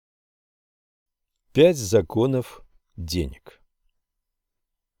5 законов денег.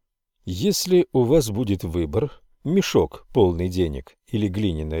 Если у вас будет выбор, мешок полный денег или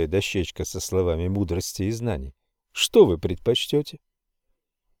глиняная дощечка со словами мудрости и знаний, что вы предпочтете?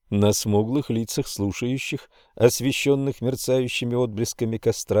 На смуглых лицах слушающих, освещенных мерцающими отблесками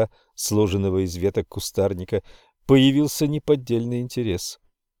костра, сложенного из веток кустарника, появился неподдельный интерес.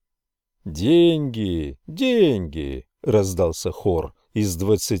 «Деньги! Деньги!» — раздался хор из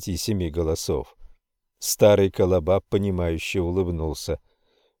 27 голосов. Старый Колобаб, понимающе улыбнулся.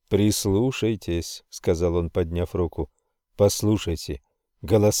 «Прислушайтесь», — сказал он, подняв руку. «Послушайте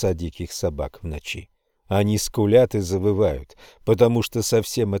голоса диких собак в ночи. Они скулят и завывают, потому что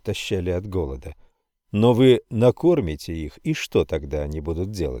совсем отощали от голода. Но вы накормите их, и что тогда они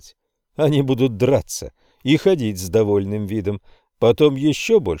будут делать? Они будут драться и ходить с довольным видом, потом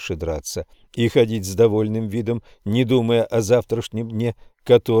еще больше драться и ходить с довольным видом, не думая о завтрашнем дне,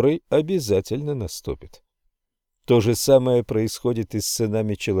 который обязательно наступит. То же самое происходит и с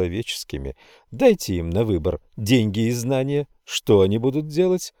сынами человеческими. Дайте им на выбор деньги и знания. Что они будут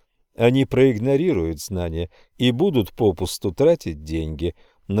делать? Они проигнорируют знания и будут попусту тратить деньги.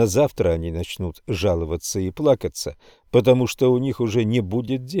 На завтра они начнут жаловаться и плакаться, потому что у них уже не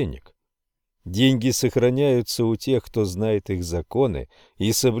будет денег. Деньги сохраняются у тех, кто знает их законы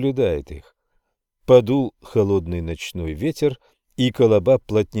и соблюдает их. Подул холодный ночной ветер, и Колобаб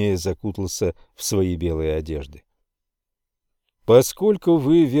плотнее закутался в свои белые одежды. Поскольку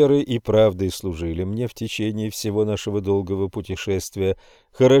вы верой и правдой служили мне в течение всего нашего долгого путешествия,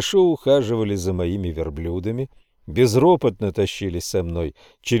 хорошо ухаживали за моими верблюдами, безропотно тащились со мной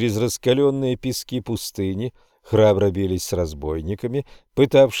через раскаленные пески пустыни, храбро бились с разбойниками,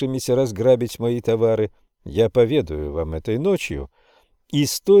 пытавшимися разграбить мои товары, я поведаю вам этой ночью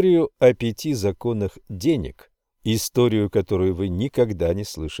историю о 5 законах денег, историю, которую вы никогда не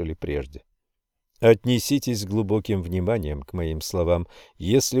слышали прежде. Отнеситесь с глубоким вниманием к моим словам.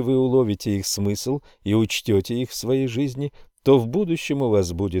 Если вы уловите их смысл и учтете их в своей жизни, то в будущем у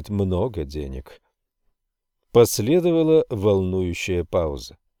вас будет много денег. Последовала волнующая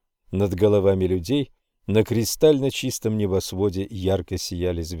пауза. Над головами людей на кристально чистом небосводе ярко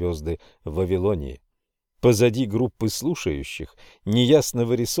сияли звезды Вавилонии. Позади группы слушающих неясно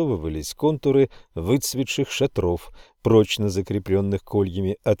вырисовывались контуры выцветших шатров, прочно закрепленных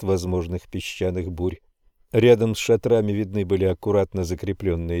кольями от возможных песчаных бурь. Рядом с шатрами видны были аккуратно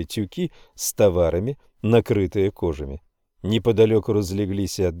закрепленные тюки с товарами, накрытые кожами. Неподалеку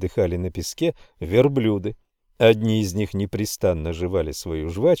разлеглись и отдыхали на песке верблюды. Одни из них непрестанно жевали свою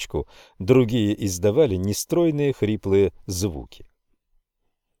жвачку, другие издавали нестройные хриплые звуки.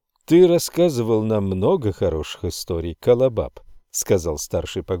 «Ты рассказывал нам много хороших историй, Колобаб», — сказал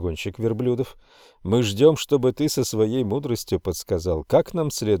старший погонщик верблюдов. «Мы ждем, чтобы ты со своей мудростью подсказал, как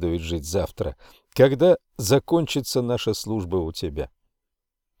нам следует жить завтра, когда закончится наша служба у тебя».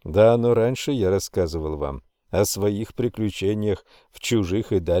 «Да, но раньше я рассказывал вам о своих приключениях в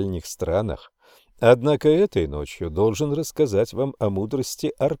чужих и дальних странах. Однако этой ночью должен рассказать вам о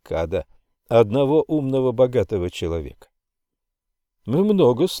мудрости Аркада, одного умного богатого человека». «Мы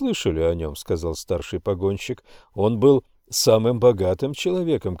много слышали о нем», — сказал старший погонщик. «Он был самым богатым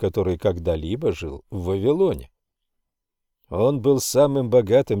человеком, который когда-либо жил в Вавилоне». «Он был самым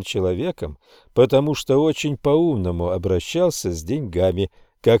богатым человеком, потому что очень по-умному обращался с деньгами,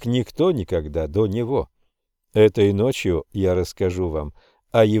 как никто никогда до него. Этой ночью я расскажу вам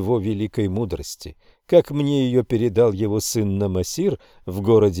о его великой мудрости, как мне ее передал его сын Намасир в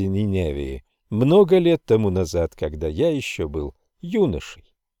городе Ниневии много лет тому назад, когда я еще был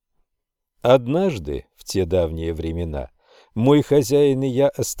юношей. Однажды, в те давние времена, мой хозяин и я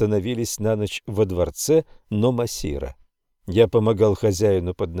остановились на ночь во дворце Номасира. Я помогал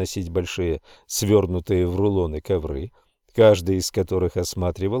хозяину подносить большие свернутые в рулоны ковры, каждый из которых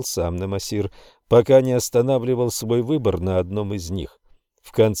осматривал сам Номасир, пока не останавливал свой выбор на одном из них.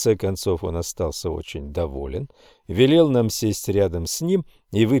 В конце концов он остался очень доволен, велел нам сесть рядом с ним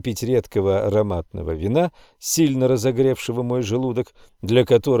и выпить редкого ароматного вина, сильно разогревшего мой желудок, для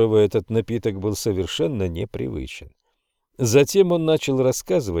которого этот напиток был совершенно непривычен. Затем он начал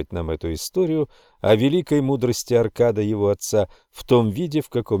рассказывать нам эту историю о великой мудрости Аркада, его отца, в том виде, в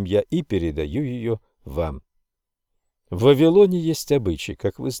каком я и передаю ее вам. В Вавилоне есть обычай,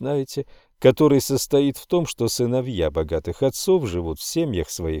 как вы знаете, который состоит в том, что сыновья богатых отцов живут в семьях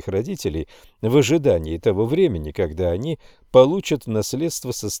своих родителей в ожидании того времени, когда они получат в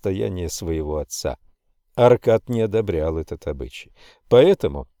наследство состояние своего отца. Аркад не одобрял этот обычай.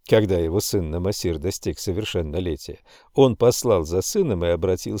 Поэтому, когда его сын Намасир достиг совершеннолетия, он послал за сыном и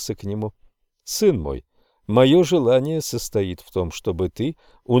обратился к нему: «Сын мой, Мое желание состоит в том, чтобы ты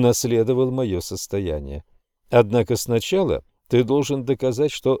унаследовал мое состояние. Однако сначала ты должен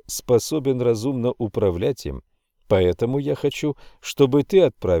доказать, что способен разумно управлять им. Поэтому я хочу, чтобы ты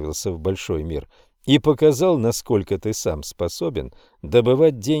отправился в большой мир и показал, насколько ты сам способен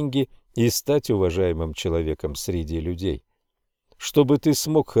добывать деньги и стать уважаемым человеком среди людей. Чтобы ты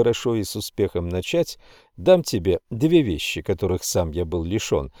смог хорошо и с успехом начать, дам тебе две вещи, которых сам я был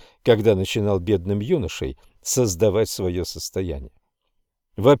лишен, когда начинал бедным юношей создавать свое состояние.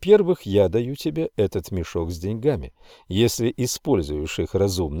 Во-первых, я даю тебе этот мешок с деньгами. Если используешь их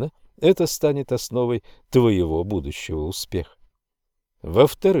разумно, это станет основой твоего будущего успеха.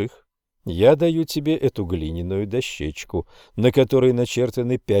 Во-вторых, я даю тебе эту глиняную дощечку, на которой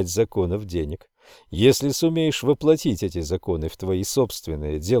начертаны 5 законов денег. Если сумеешь воплотить эти законы в твои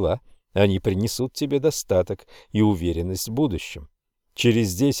собственные дела, они принесут тебе достаток и уверенность в будущем.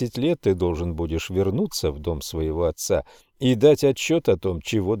 Через 10 лет ты должен будешь вернуться в дом своего отца и дать отчет о том,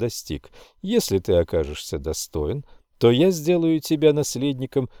 чего достиг. Если ты окажешься достоин, то я сделаю тебя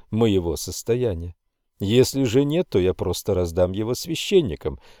наследником моего состояния. Если же нет, то я просто раздам его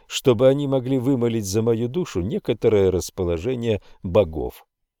священникам, чтобы они могли вымолить за мою душу некоторое расположение богов.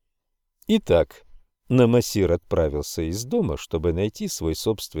 Итак, Намасир отправился из дома, чтобы найти свой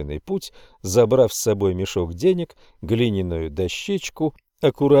собственный путь, забрав с собой мешок денег, глиняную дощечку,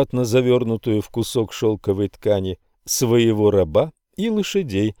 аккуратно завернутую в кусок шелковой ткани, своего раба и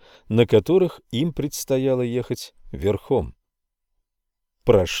лошадей, на которых им предстояло ехать верхом.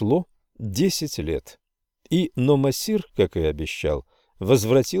 Прошло 10 лет, и Намасир, как и обещал,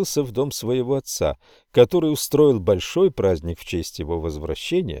 возвратился в дом своего отца, который устроил большой праздник в честь его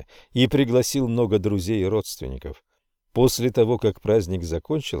возвращения и пригласил много друзей и родственников. После того, как праздник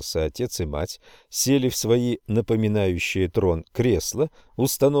закончился, отец и мать сели в свои напоминающие трон кресла,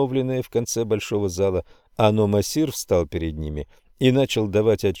 установленные в конце большого зала, а Намасир встал перед ними и начал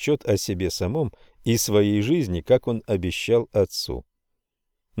давать отчет о себе самом и своей жизни, как он обещал отцу.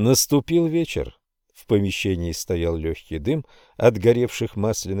 Наступил вечер. В помещении стоял легкий дым от горевших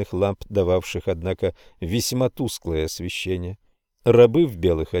масляных ламп, дававших, однако, весьма тусклое освещение. Рабы в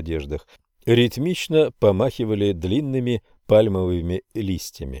белых одеждах ритмично помахивали длинными пальмовыми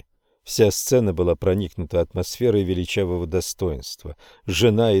листьями. Вся сцена была проникнута атмосферой величавого достоинства.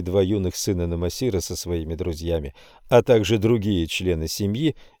 Жена и 2 юных сына Намасира со своими друзьями, а также другие члены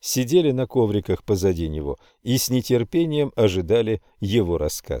семьи, сидели на ковриках позади него и с нетерпением ожидали его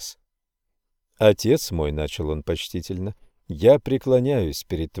рассказ. «Отец мой», — начал он почтительно, — «я преклоняюсь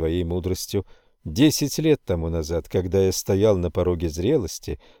перед твоей мудростью. 10 лет тому назад, когда я стоял на пороге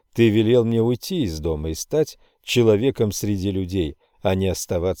зрелости, ты велел мне уйти из дома и стать человеком среди людей, а не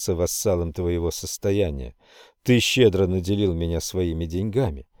оставаться вассалом твоего состояния. Ты щедро наделил меня своими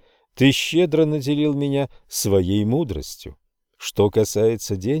деньгами. Ты щедро наделил меня своей мудростью. Что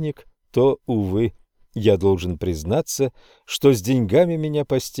касается денег, то, увы, я должен признаться, что с деньгами меня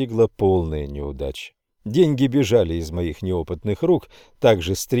постигла полная неудача. Деньги бежали из моих неопытных рук так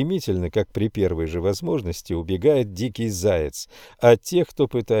же стремительно, как при первой же возможности убегает дикий заяц от тех, кто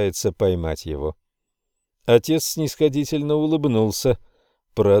пытается поймать его. Отец снисходительно улыбнулся.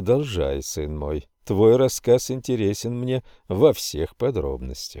 «Продолжай, сын мой, твой рассказ интересен мне во всех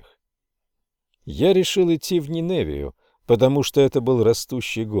подробностях». Я решил идти в Ниневию, потому что это был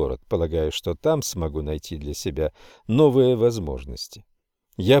растущий город, полагая, что там смогу найти для себя новые возможности.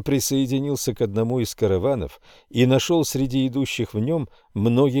 Я присоединился к одному из караванов и нашел среди идущих в нем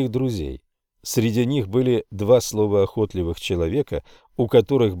многих друзей. Среди них были 2 словоохотливых человека, у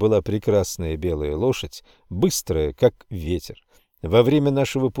которых была прекрасная белая лошадь, быстрая, как ветер. Во время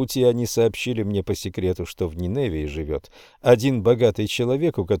нашего пути они сообщили мне по секрету, что в Ниневии живет один богатый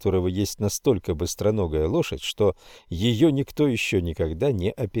человек, у которого есть настолько быстроногая лошадь, что ее никто еще никогда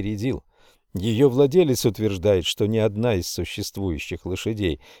не опередил. Ее владелец утверждает, что ни одна из существующих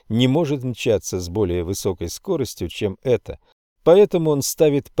лошадей не может мчаться с более высокой скоростью, чем эта. Поэтому он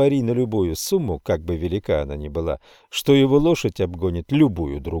ставит пари на любую сумму, как бы велика она ни была, что его лошадь обгонит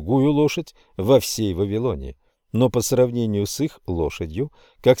любую другую лошадь во всей Вавилонии. Но по сравнению с их лошадью,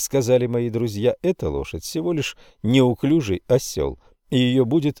 как сказали мои друзья, эта лошадь всего лишь неуклюжий осел, и ее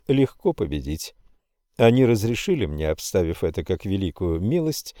будет легко победить. Они разрешили мне, обставив это как великую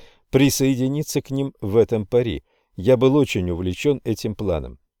милость, присоединиться к ним в этом пари. Я был очень увлечен этим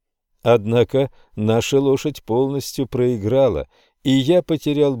планом. Однако наша лошадь полностью проиграла, и я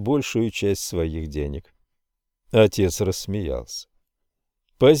потерял большую часть своих денег. Отец рассмеялся.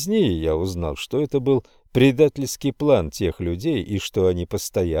 Позднее я узнал, что это был предательский план тех людей и что они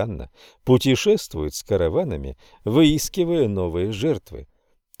постоянно путешествуют с караванами, выискивая новые жертвы.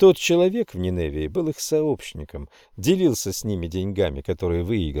 Тот человек в Ниневии был их сообщником, делился с ними деньгами, которые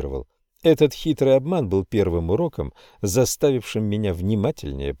выигрывал. Этот хитрый обман был первым уроком, заставившим меня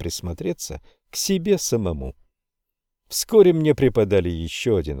внимательнее присмотреться к себе самому. Вскоре мне преподали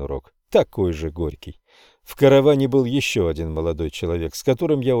еще один урок, такой же горький. В караване был еще один молодой человек, с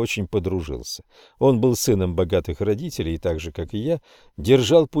которым я очень подружился. Он был сыном богатых родителей и так же, как и я,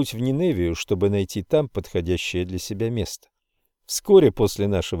 держал путь в Ниневию, чтобы найти там подходящее для себя место. Вскоре после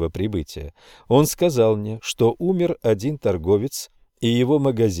нашего прибытия он сказал мне, что умер один торговец, и его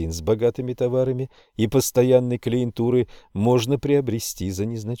магазин с богатыми товарами и постоянной клиентурой можно приобрести за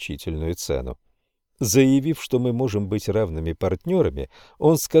незначительную цену. Заявив, что мы можем быть равными партнерами,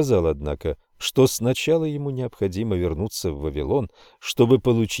 он сказал, однако, что сначала ему необходимо вернуться в Вавилон, чтобы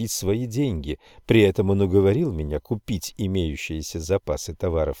получить свои деньги. При этом он уговорил меня купить имеющиеся запасы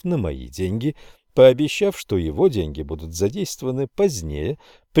товаров на мои деньги, пообещав, что его деньги будут задействованы позднее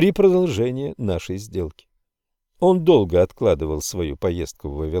при продолжении нашей сделки. Он долго откладывал свою поездку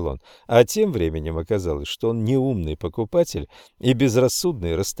в Вавилон, а тем временем оказалось, что он неумный покупатель и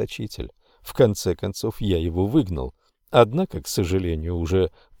безрассудный расточитель. В конце концов, я его выгнал. Однако, к сожалению,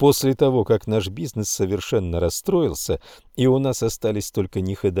 уже после того, как наш бизнес совершенно расстроился, и у нас остались только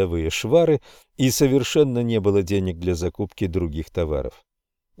неходовые швары, и совершенно не было денег для закупки других товаров.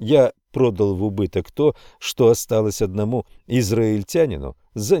 Я продал в убыток то, что осталось одному израильтянину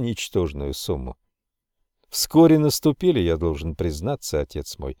за ничтожную сумму. Вскоре наступили, я должен признаться,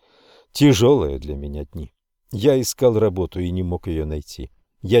 отец мой, тяжелые для меня дни. Я искал работу и не мог ее найти.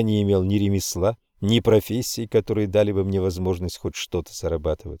 Я не имел ни ремесла, ни профессий, которые дали бы мне возможность хоть что-то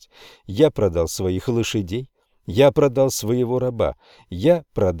зарабатывать. Я продал своих лошадей, я продал своего раба, я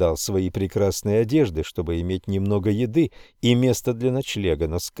продал свои прекрасные одежды, чтобы иметь немного еды и место для ночлега,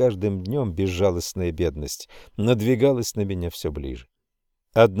 но с каждым днем безжалостная бедность надвигалась на меня все ближе.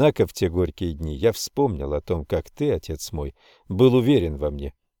 Однако в те горькие дни я вспомнил о том, как ты, отец мой, был уверен во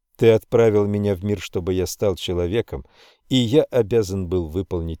мне. Ты отправил меня в мир, чтобы я стал человеком, и я обязан был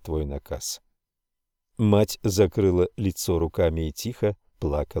выполнить твой наказ. Мать закрыла лицо руками и тихо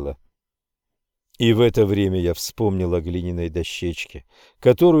плакала. И в это время я вспомнил о глиняной дощечке,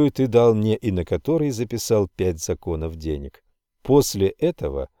 которую ты дал мне и на которой записал 5 законов денег. После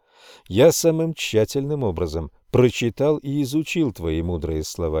этого я самым тщательным образом прочитал и изучил твои мудрые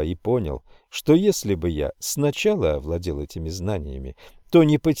слова и понял, что если бы я сначала овладел этими знаниями, то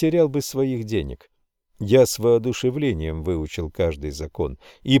не потерял бы своих денег. Я с воодушевлением выучил каждый закон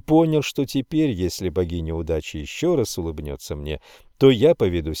и понял, что теперь, если богиня удачи еще раз улыбнется мне, то я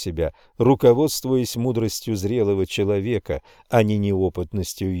поведу себя, руководствуясь мудростью зрелого человека, а не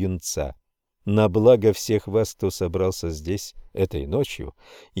неопытностью юнца. На благо всех вас, кто собрался здесь этой ночью,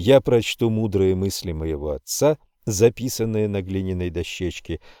 я прочту мудрые мысли моего отца, записанные на глиняной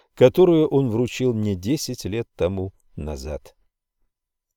дощечке, которую он вручил мне 10 лет тому назад.